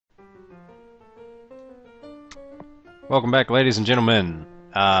Welcome back, ladies and gentlemen,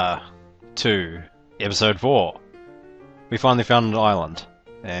 to episode 4. We finally found an island,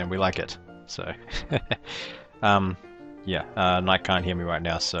 and we like it, so... Naik can't hear me right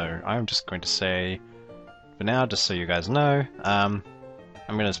now, so I'm just going to say, for now, just so you guys know, I'm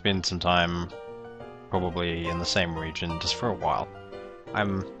going to spend some time probably in the same region just for a while.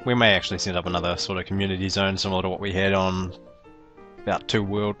 We may actually set up another sort of community zone similar to what we had on about two,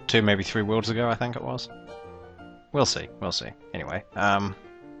 maybe 3 worlds ago, I think it was. We'll see. Anyway,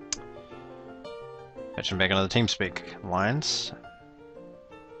 switching back into the TeamSpeak lines.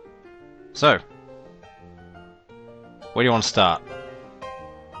 So, where do you want to start?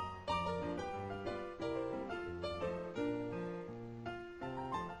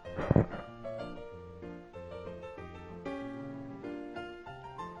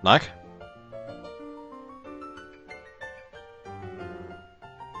 Naik?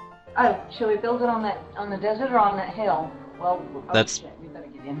 Oh, shall we build it on the desert or on that hill? Well, That's we better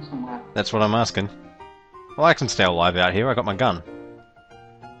get in somewhere. That's what I'm asking. Well, I can stay alive out here. I got my gun.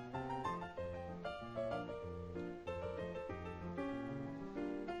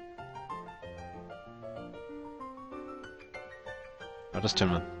 I'll just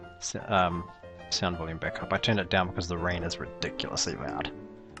turn the sound volume back up. I turned it down because the rain is ridiculously loud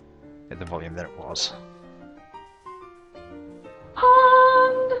at the volume that it was.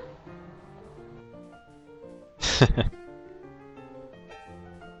 Pond!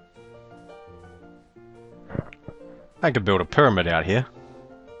 I could build a pyramid out here.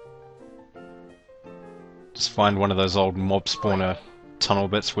 Just find one of those old mob spawner tunnel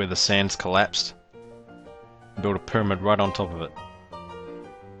bits where the sand's collapsed. Build a pyramid right on top of it.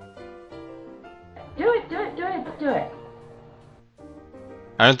 Do it!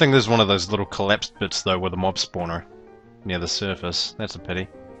 I don't think there's one of those little collapsed bits though with a mob spawner near the surface. That's a pity.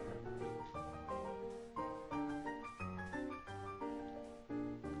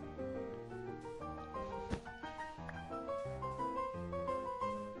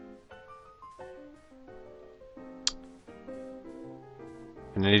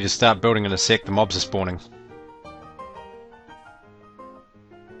 And I need to start building in a sec, the mobs are spawning.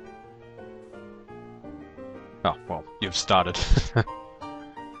 Oh, well, you've started. That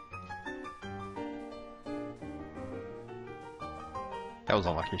was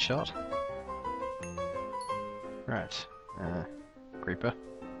a lucky shot. Right, creeper.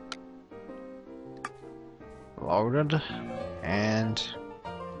 Loaded, and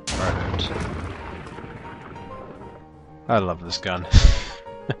loaded. I love this gun.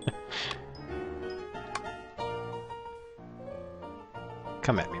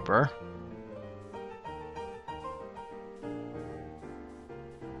 Come at me, bro.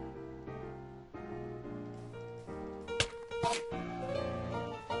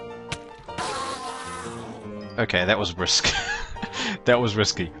 Okay, that was risk. That was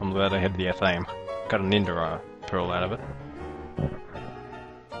risky. I'm glad I had the aim. Got an ender pearl out of it.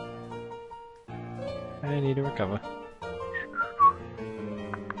 I need to recover.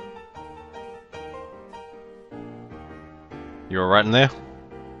 You alright in there?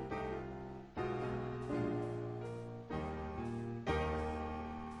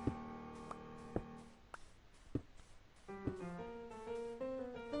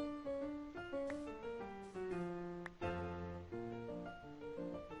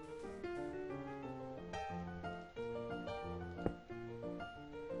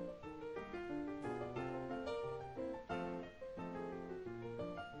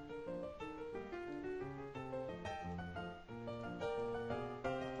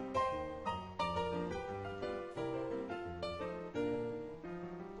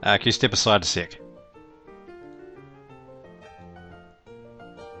 Can you step aside a sec?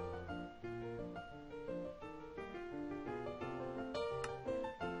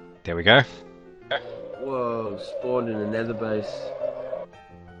 There we go. Whoa, spawned in a nether base.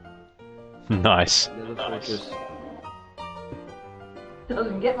 Nice. Nether fortress.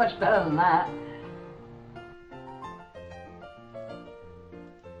 Doesn't get much better than that.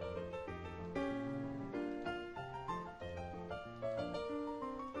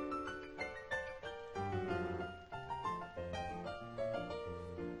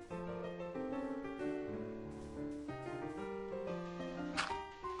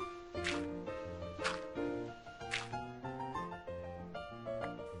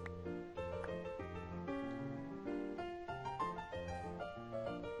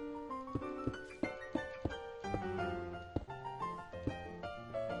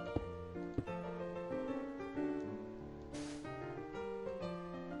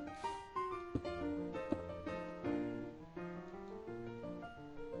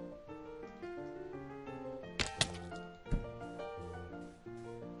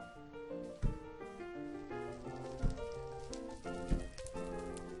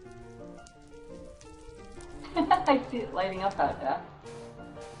 I see it lighting up out there.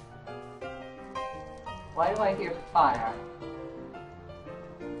 Why do I hear fire?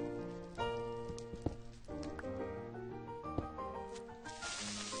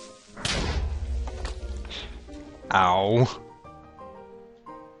 Ow.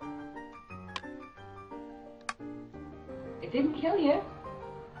 It didn't kill you.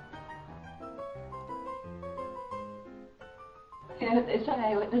 Yeah, it's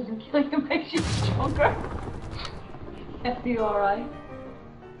okay, it doesn't kill you, it makes you stronger. Are you alright?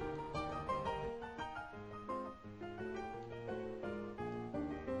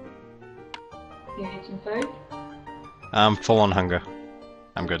 You need some food? I'm full on hunger.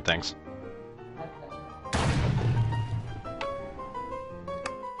 I'm good, thanks.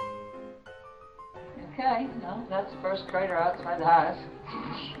 Okay, no, that's the first crater outside the house.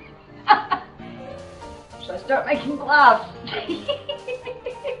 Should I start making gloves?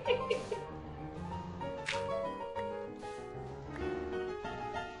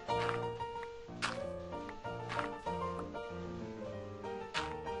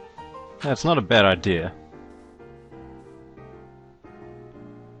 That's not a bad idea.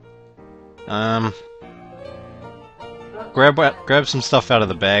 Grab some stuff out of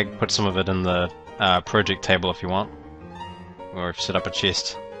the bag, put some of it in the project table if you want. Or if you set up a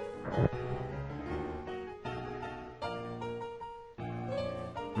chest. I'm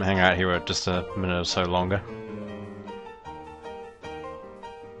gonna hang out here for just a minute or so longer.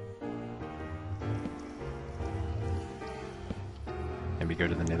 Maybe go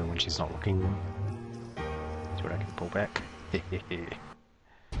to the nether when she's not looking. See what I can pull back.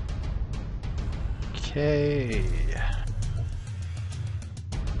 Okay.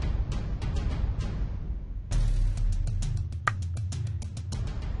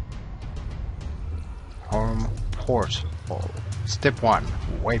 Home portal. Step 1.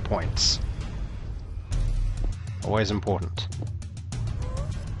 Waypoints. Always important.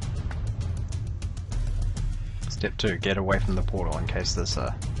 Step 2. Get away from the portal in case there's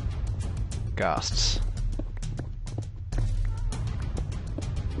ghasts.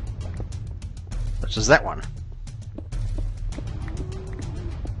 Such as that one.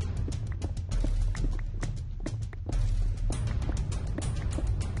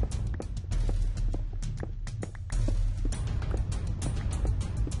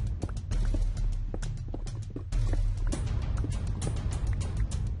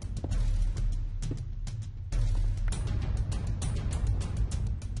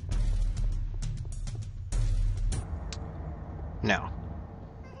 Now.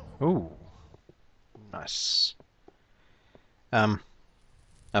 Ooh. Nice.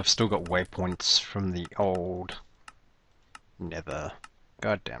 I've still got waypoints from the old nether.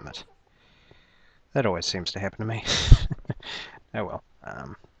 God damn it. That always seems to happen to me. Oh well.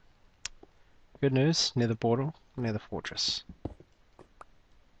 Good news, nether portal, nether fortress.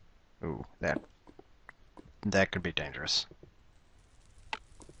 Ooh, that could be dangerous.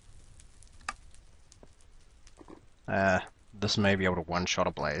 This may be able to one-shot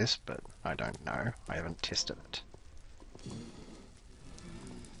a blaze, but I don't know. I haven't tested it.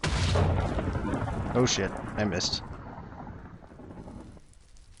 Oh shit, I missed.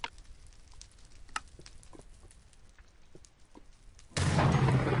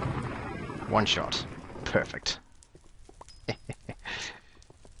 One shot. Perfect.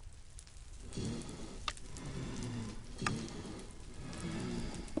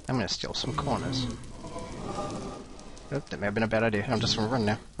 I'm gonna steal some corners. Oh, that may have been a bad idea. I'm just gonna run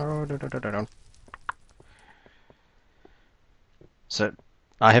now. Oh, don't. So,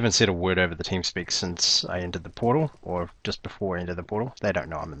 I haven't said a word over the TeamSpeak since I entered the portal, or just before I entered the portal. They don't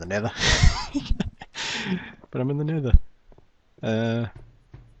know I'm in the nether. But I'm in the nether.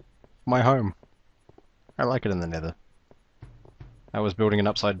 My home. I like it in the nether. I was building an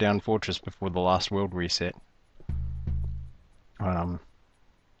upside down fortress before the last world reset.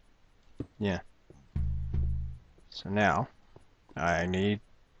 Yeah. So now, I need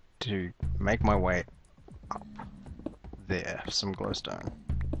to make my way up there, some glowstone.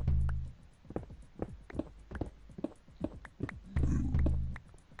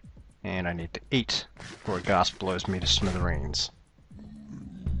 And I need to eat, before a ghast blows me to smithereens.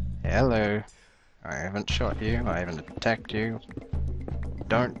 Hello. I haven't shot you, I haven't attacked you.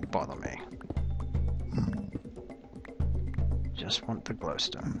 Don't bother me. Just want the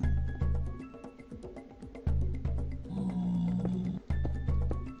glowstone.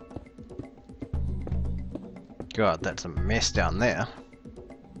 God, that's a mess down there.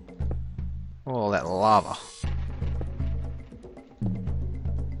 All that lava.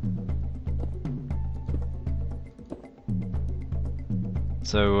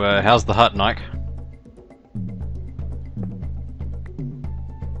 So, how's the hut, Naik?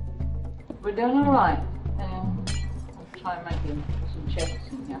 We're doing alright. I'll try and make him some chests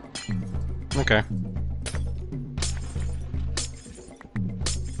in here. Okay.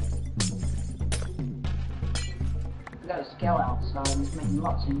 We've got a scout outside and it's making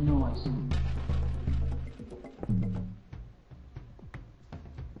lots of noise.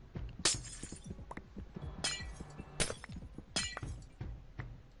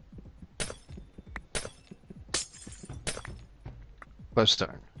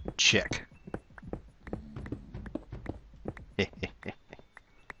 Glowstone. Check.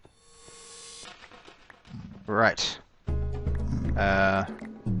 Right. A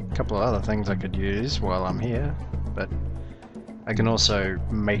couple of other things I could use while I'm here, but I can also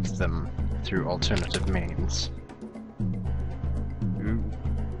make them through alternative means. Ooh.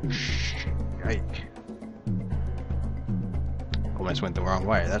 Yike. Almost went the wrong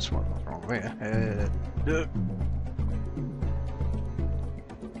way, that's what was wrong there.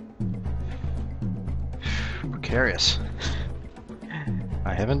 Precarious.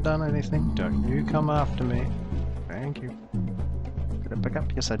 I haven't done anything, don't you come after me. Thank you. Did I pick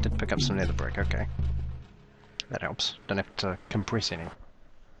up? Yes, I did pick up some nether brick, okay. That helps. Don't have to compress any.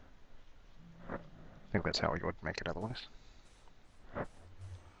 I think that's how you would make it otherwise.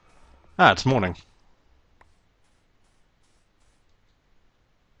 Ah, it's morning.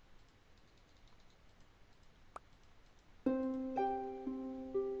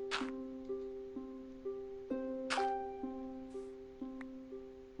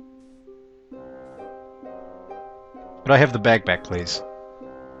 Could I have the bag back, please?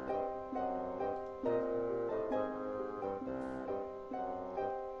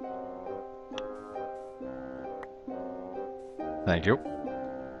 Thank you.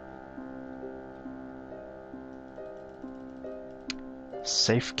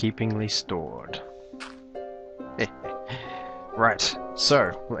 Safekeepingly stored. Right,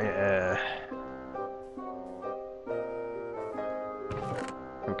 so,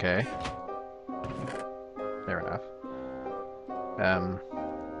 okay. Fair enough.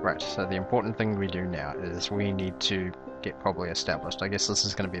 Right, so the important thing we do now is we need to get probably established. I guess this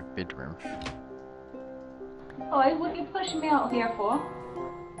is going to be a bedroom. Oh, what are you pushing me out here for?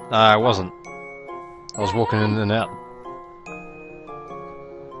 I wasn't. I was walking in and out.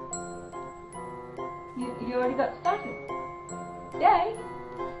 You already got started. Yay!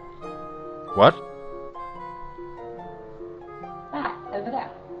 What? Ah, over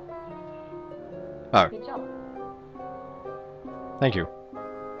there. Oh, Good job. thank you.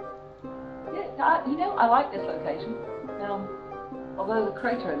 Yeah, you know, I like this location. Although the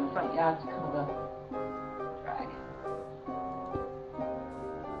crater in the front yard's kind of a drag.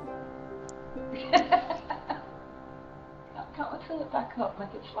 Can't we fill it back up,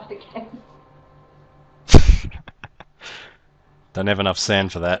 make it flat again? Don't have enough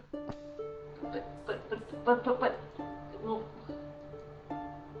sand for that. But well,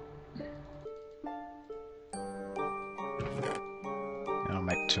 I'll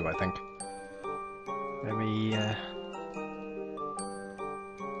make two, I think. Maybe,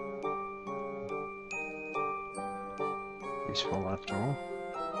 useful after all.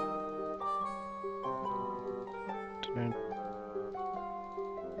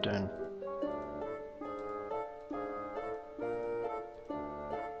 Dun.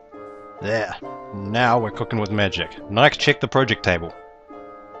 There. Now we're cooking with magic. Naik, check the project table.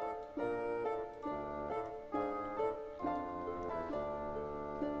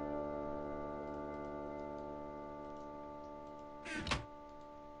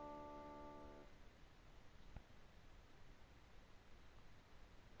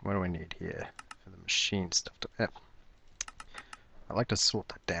 What do we need here for the machine stuff to... I'd like to sort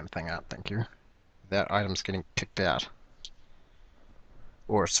that damn thing out, thank you. That item's getting kicked out.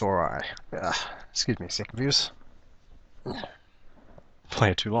 Or so I. Excuse me, second views.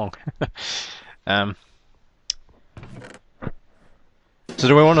 Play it too long. So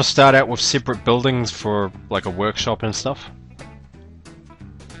do we want to start out with separate buildings for like a workshop and stuff?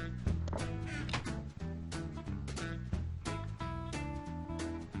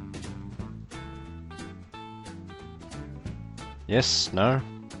 Yes, no?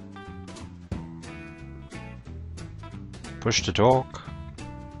 Push to talk.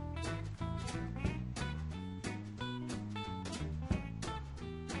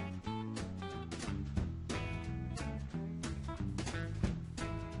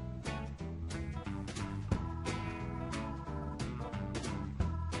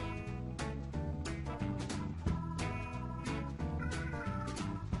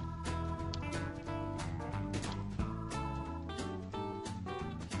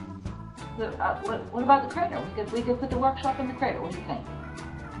 what about the crater? We could put the workshop in the crater. What do you think?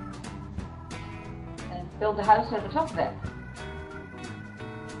 build a house over top of it.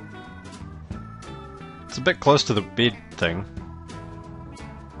 It's a bit close to the bed thing.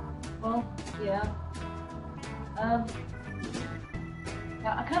 Well, yeah. Yeah,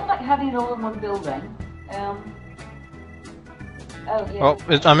 I kind of like having it all in one building. Oh, yeah. Well,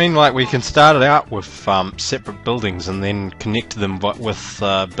 I mean, like, we can start it out with separate buildings and then connect them with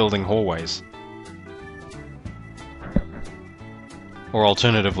building hallways. Or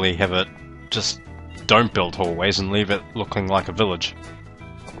alternatively, have it just don't build hallways and leave it looking like a village.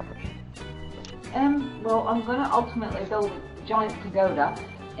 Well, I'm going to ultimately build a giant pagoda,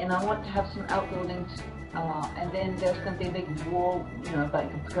 and I want to have some outbuildings, and then there's going to be a big wall, you know,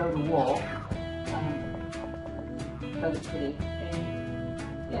 like a pagoda wall. So it's pretty.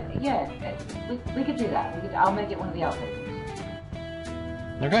 Yeah, we could do that. I'll make it one of the outbuildings.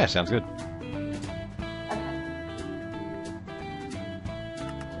 Okay, sounds good.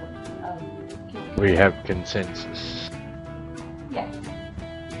 We have consensus. Yeah.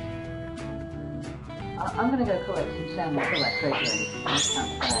 I'm gonna go collect some sand and fill that crate.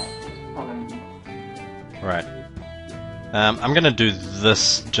 Right. I'm gonna do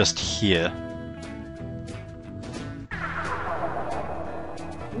this just here.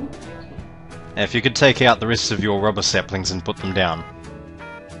 If you could take out the rest of your rubber saplings and put them down.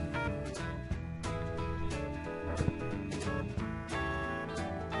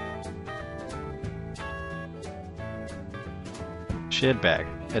 Shared bag.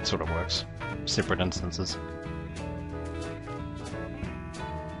 It sort of works. Separate instances.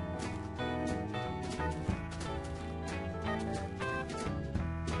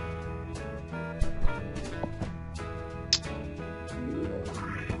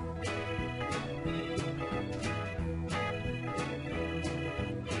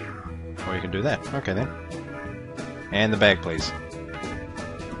 Or you can do that. Okay then. And the bag, please.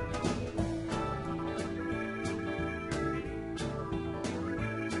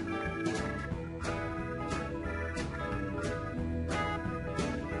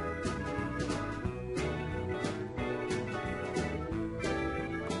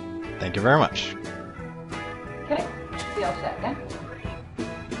 Thank you very much. Okay, be all set then.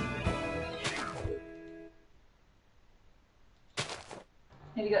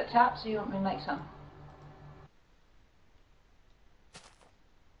 Have you got taps, or you want me to make some?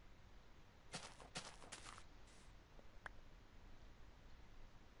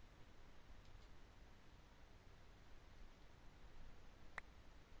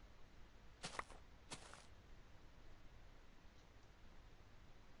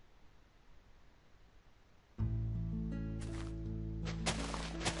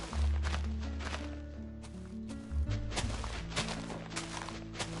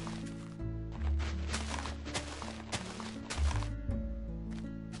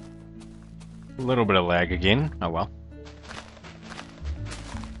 A little bit of lag again. Oh well.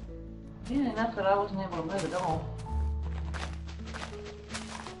 Yeah, enough that I wasn't able to move at all.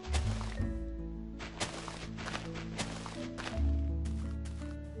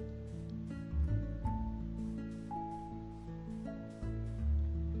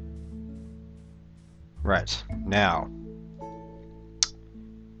 Right, now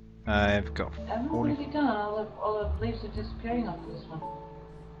I've got What have you done? All the leaves are disappearing off this one.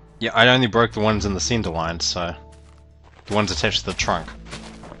 Yeah, I only broke the ones in the center line, so the ones attached to the trunk.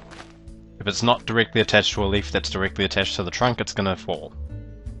 If it's not directly attached to a leaf that's directly attached to the trunk, it's gonna fall.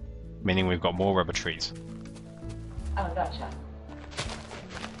 Meaning we've got more rubber trees. Oh, gotcha.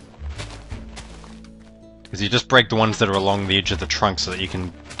 Because you just break the ones that are along the edge of the trunk so that you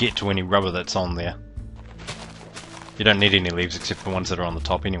can get to any rubber that's on there. You don't need any leaves except for the ones that are on the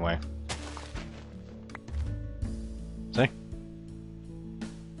top anyway. See?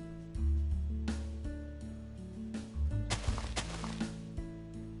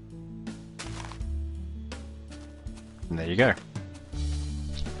 And there you go.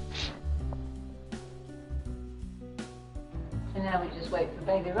 So now we just wait for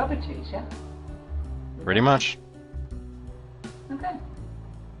baby rubber trees, yeah? Pretty much. Okay.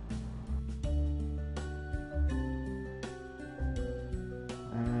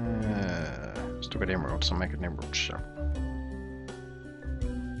 Still got emeralds, so I'll make an emerald show.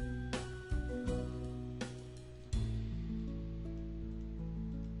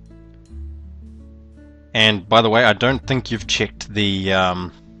 And by the way, I don't think you've checked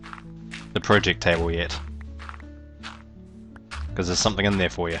the project table yet, because there's something in there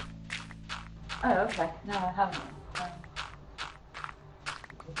for you. Oh, okay. No, I haven't.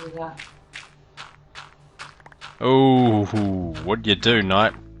 We'll do that. Oh, what'd you do,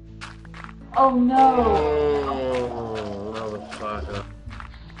 Knight? Oh no! Oh, motherfucker.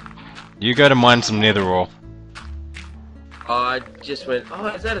 You go to mine some nether ore. I just went, oh,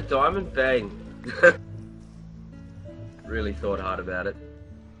 is that a diamond? Bang. Really thought hard about it.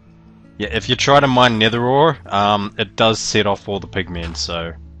 Yeah, if you try to mine nether ore, it does set off all the pigmen,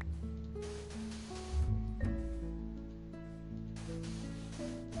 so...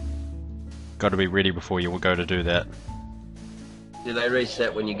 Gotta be ready before you will go to do that. Do they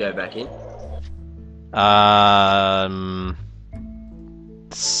reset when you go back in?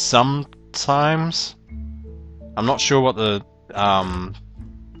 Sometimes. I'm not sure what the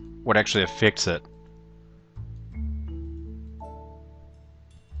what actually affects it.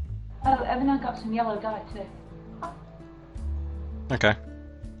 Oh, Evan, I got some yellow dye too. Okay.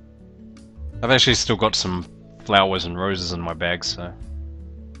 I've actually still got some flowers and roses in my bag, so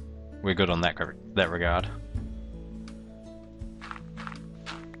we're good on that regard.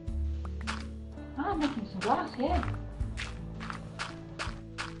 Oh, I'm making some glass, yeah.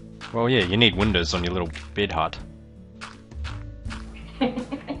 Well, yeah, you need windows on your little bed hut.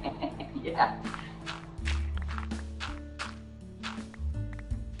 Yeah.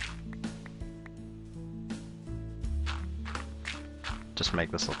 Just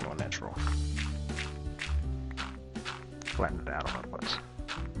make this look more natural. Flatten it out a little bit.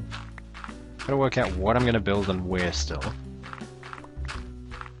 Gotta work out what I'm gonna build and where still.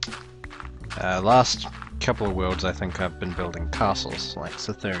 Last couple of worlds I think I've been building castles, like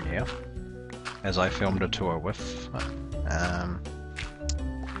Saturnia, as I filmed a tour with.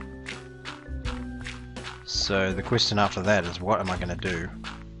 So the question after that is, what am I gonna do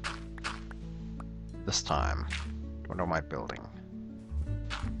this time? What am I building?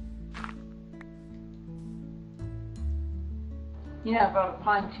 You know, I've got a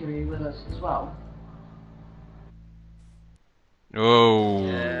pine tree with us as well. Oh.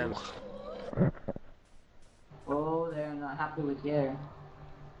 Yeah. Oh, they're not happy with you.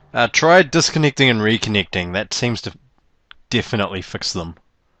 Try disconnecting and reconnecting. That seems to definitely fix them.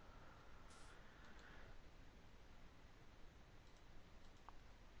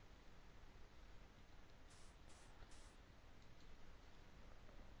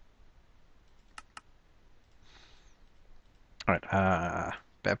 Alright,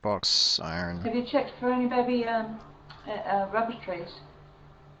 bat box, iron. Have you checked for any baby rubber trees?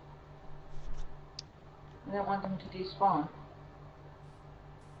 I don't want them to despawn.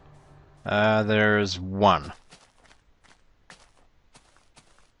 There's one.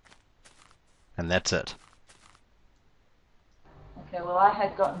 And that's it. Okay, well I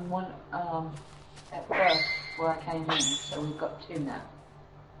had gotten one at first where I came in, so we've got two now.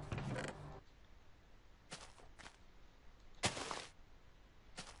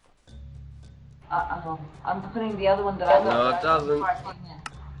 I'm putting the other one that I got. No, it doesn't.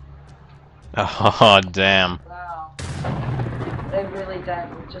 Oh, damn. Wow. They really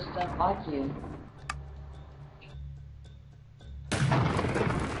just don't like you.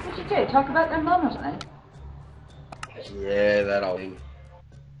 What'd you do? Talk about their mum or something? Yeah, that old thing.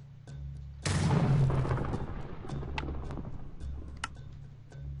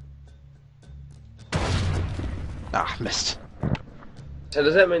 Ah, missed. So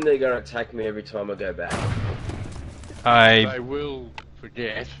does that mean they're going to attack me every time I go back? They will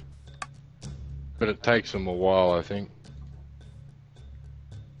forget, but it takes them a while, I think.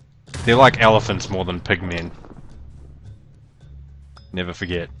 They're like elephants more than pigmen. Never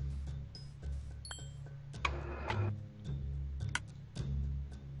forget.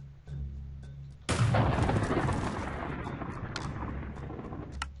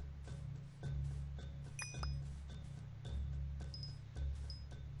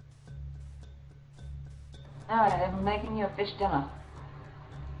 Alright, I'm making you a fish dinner.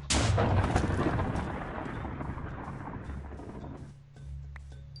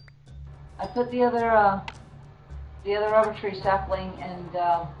 I put the other rubber tree sapling and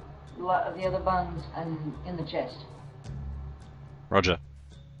the other buns in the chest. Roger.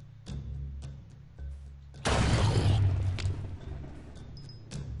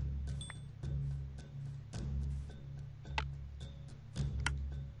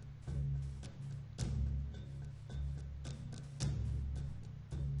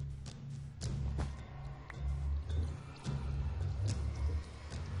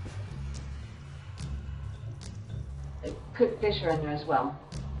 Cooked fish are in there as well.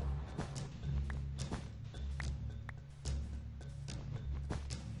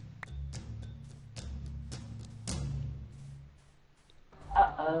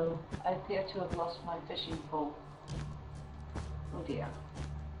 Uh-oh, I appear to have lost my fishing pole. Oh dear.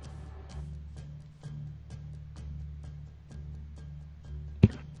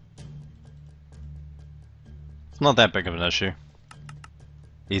 It's not that big of an issue.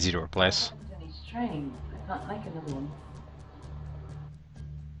 Easy to replace. Any string. I can't make another one.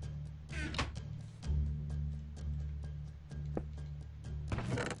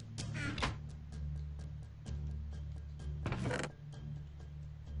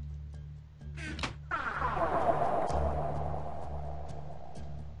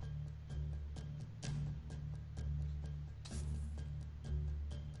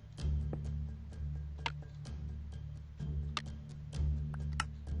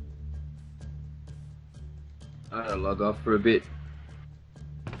 I'm gonna log off for a bit.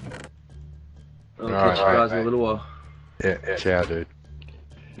 I'll Alright, catch you guys in a mate. little while. Yeah, ciao, dude.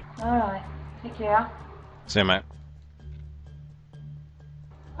 Alright. Take care. See you, mate.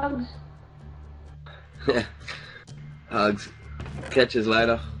 Hugs. Hugs. Catch us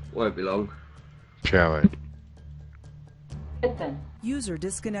later. Won't be long. Ciao, mate. Good then. User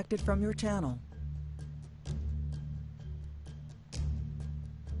disconnected from your channel.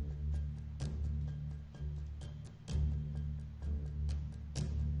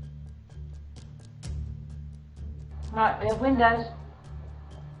 Right, we have windows.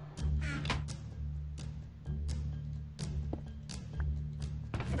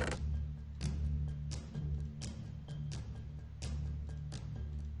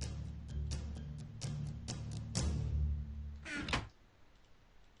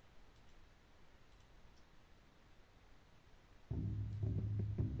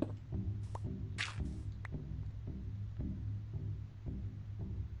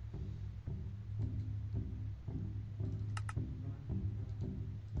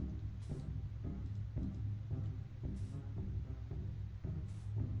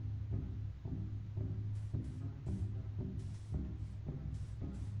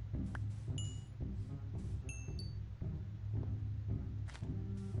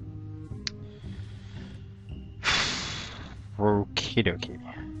 Okie dokie.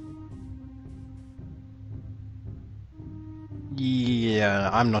 Yeah,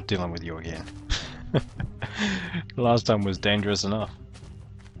 I'm not dealing with you again. Last time was dangerous enough.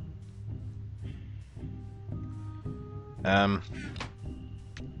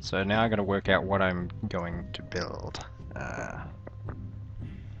 So now I gotta work out what I'm going to build.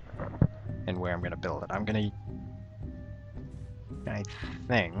 And where I'm gonna build it. I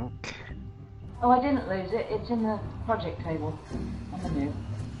think... Oh, I didn't lose it. It's in the project table on the new.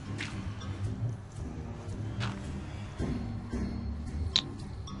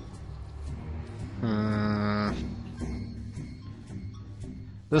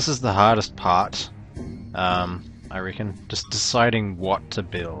 This is the hardest part, I reckon. Just deciding what to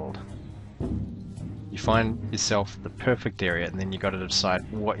build. You find yourself the perfect area, and then you got to decide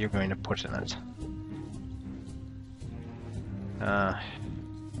what you're going to put in it.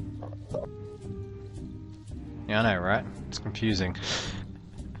 Yeah, I know, right? It's confusing.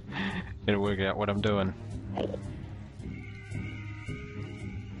 Gotta work out what I'm doing.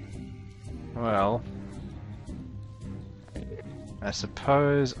 Well, I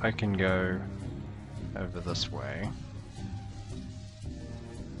suppose I can go over this way.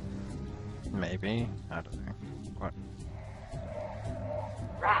 Maybe. I don't know. What?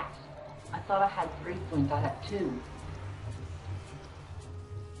 Rats. I thought I had 3 flint. I had 2.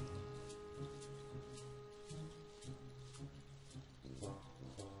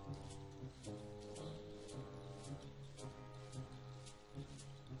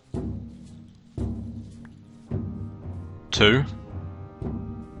 Two?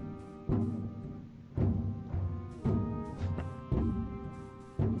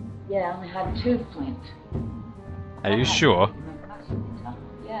 Yeah, I only had 2 flint. Are you sure?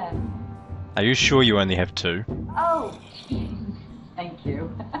 Yeah. Are you sure you only have 2? Oh, jeez. Thank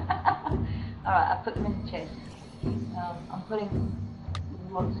you. Alright, I put them in the chest. I'm putting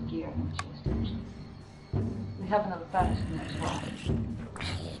lots of gear in the chest, actually. We have another furnace in there as well.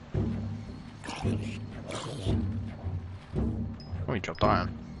 Oh, he dropped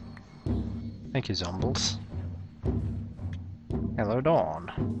iron. Thank you, Zombles. Hello,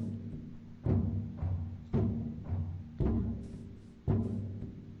 Dawn.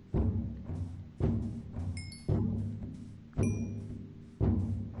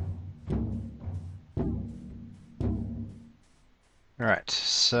 Alright,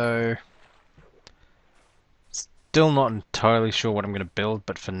 so... Still not entirely sure what I'm going to build,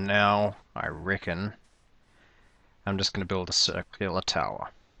 but for now, I reckon I'm just going to build a circular tower.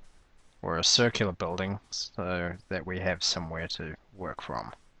 Or a circular building, so that we have somewhere to work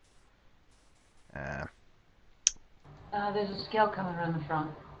from. There's a scale coming around the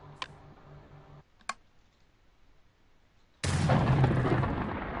front.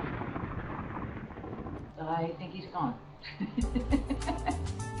 I think he's gone.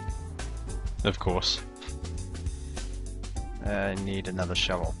 Of course. I need another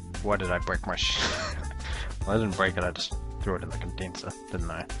shovel. Why did I break my well, I didn't break it, I just threw it in the condenser, didn't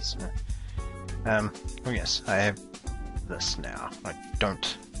I? So, oh yes, I have this now. I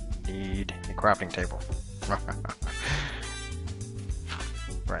don't need a crafting table.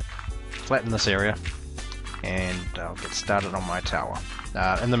 Right, flatten this area, and I'll get started on my tower.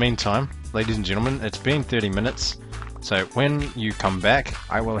 In the meantime, ladies and gentlemen, it's been 30 minutes, so when you come back,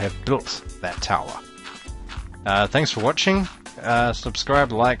 I will have built that tower. Thanks for watching.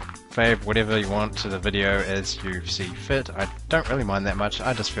 Subscribe, like, fave, whatever you want to the video as you see fit. I don't really mind that much,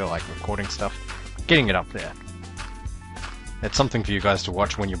 I just feel like recording stuff, getting it up there. It's something for you guys to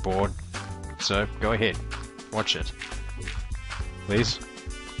watch when you're bored, so go ahead, watch it. Please.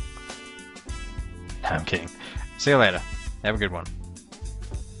 I'm kidding. See you later. Have a good one.